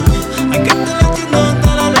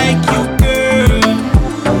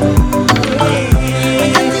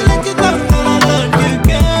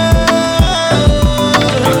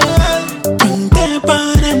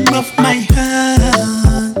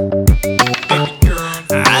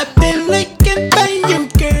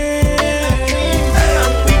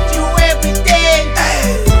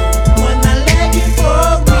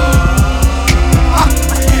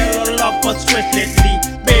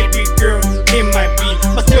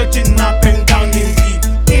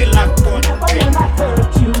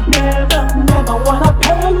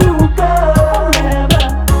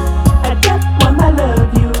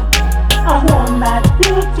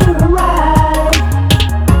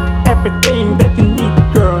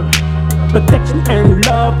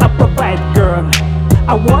up a bad girl.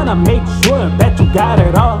 I wanna make sure that you got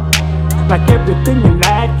it all, like everything in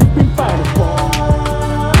life you've been fighting for.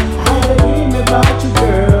 I had a dream about you,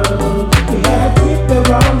 girl. We had a trip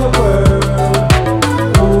around the world.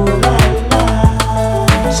 Oh la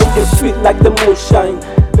la. She is sweet like the moonshine,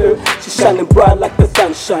 she's shining bright like the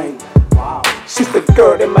sunshine. She's the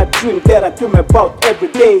girl in my dream that I dream about every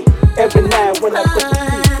day, every night when I go to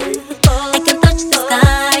sleep.